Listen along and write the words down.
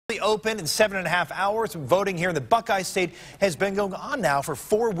Open in 7.5 hours. Voting here in the Buckeye State has been going on now for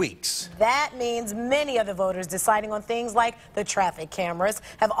 4 weeks. That means many of the voters deciding on things like the traffic cameras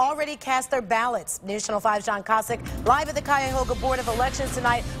have already cast their ballots. News Channel 5's John Cosick live at the Cuyahoga Board of Elections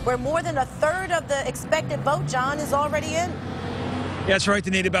tonight, where more than a third of the expected vote, John, is already in. Yeah, that's right. They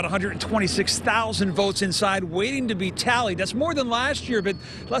need about 126,000 votes inside waiting to be tallied. That's more than last year, but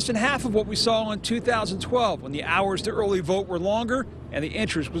less than half of what we saw in 2012 when the hours to early vote were longer and the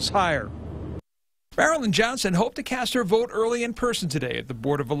interest was higher. Marilyn Johnson hoped to cast her vote early in person today at the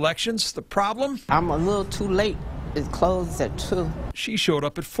Board of Elections. The problem? I'm a little too late. It closed at 2. She showed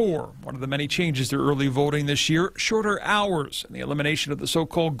up at 4. One of the many changes to early voting this year, shorter hours and the elimination of the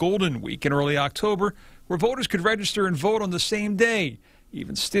so-called Golden Week in early October, where voters could register and vote on the same day.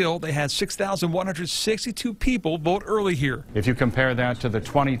 Even still, they had 6,162 people vote early here. If you compare that to the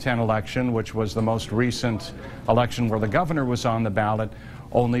 2010 election, which was the most recent election where the governor was on the ballot,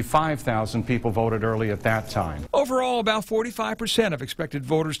 only 5,000 people voted early at that time. Overall, about 45% of expected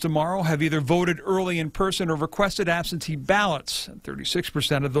voters tomorrow have either voted early in person or requested absentee ballots. And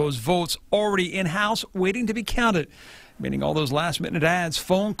 36% of those votes already in-house waiting to be counted, meaning all those last-minute ads,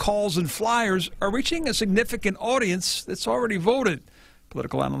 phone calls, and flyers are reaching a significant audience that's already voted.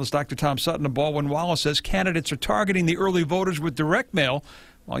 Political analyst Dr. Tom Sutton of Baldwin Wallace says candidates are targeting the early voters with direct mail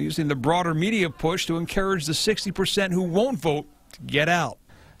while using the broader media push to encourage the 60% who won't vote to get out.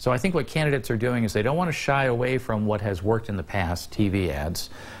 So I think what candidates are doing is they don't want to shy away from what has worked in the past, TV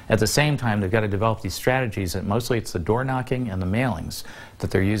ads. At the same time, they've got to develop these strategies, and mostly it's the door knocking and the mailings that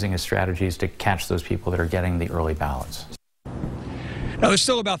they're using as strategies to catch those people that are getting the early ballots. Now, there's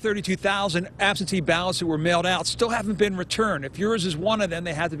still about 32,000 absentee ballots that were mailed out, still haven't been returned. If yours is one of them,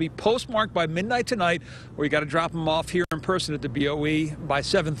 they have to be postmarked by midnight tonight, or you got to drop them off here in person at the BOE by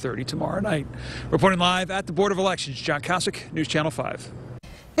 7:30 tomorrow night. Reporting live at the Board of Elections, John Cosick, News Channel 5.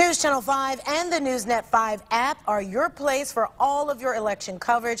 News Channel 5 and the NewsNet 5 app are your place for all of your election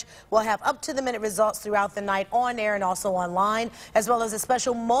coverage. We'll have up-to-the-minute results throughout the night on air and also online, as well as a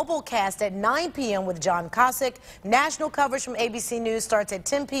special mobile cast at 9 p.m. with John Cosick. National coverage from ABC News starts at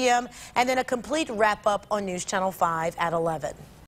 10 p.m. and then a complete wrap-up on News Channel 5 at 11.